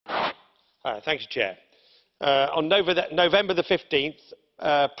Thank you, Chair. On November the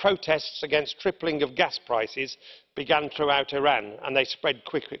 15th, protests against tripling of gas prices began throughout Iran, and they spread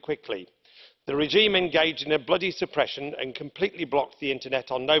quickly. The regime engaged in a bloody suppression and completely blocked the internet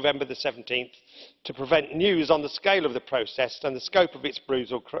on November the 17th to prevent news on the scale of the protest and the scope of its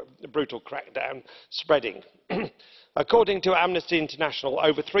brutal crackdown spreading. According to Amnesty International,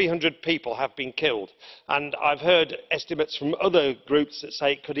 over 300 people have been killed, and I've heard estimates from other groups that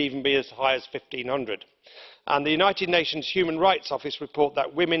say it could even be as high as 1,500. And the United Nations Human Rights Office report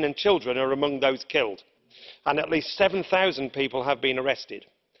that women and children are among those killed, and at least 7,000 people have been arrested.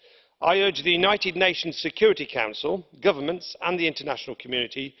 I urge the United Nations Security Council, governments and the international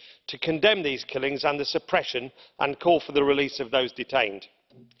community to condemn these killings and the suppression and call for the release of those detained.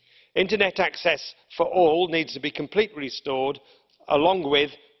 Internet access for all needs to be completely restored, along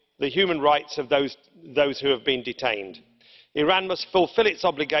with the human rights of those who have been detained. Iran must fulfil its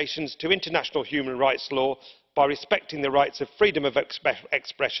obligations to international human rights law by respecting the rights of freedom of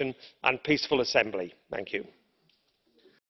expression and peaceful assembly. Thank you.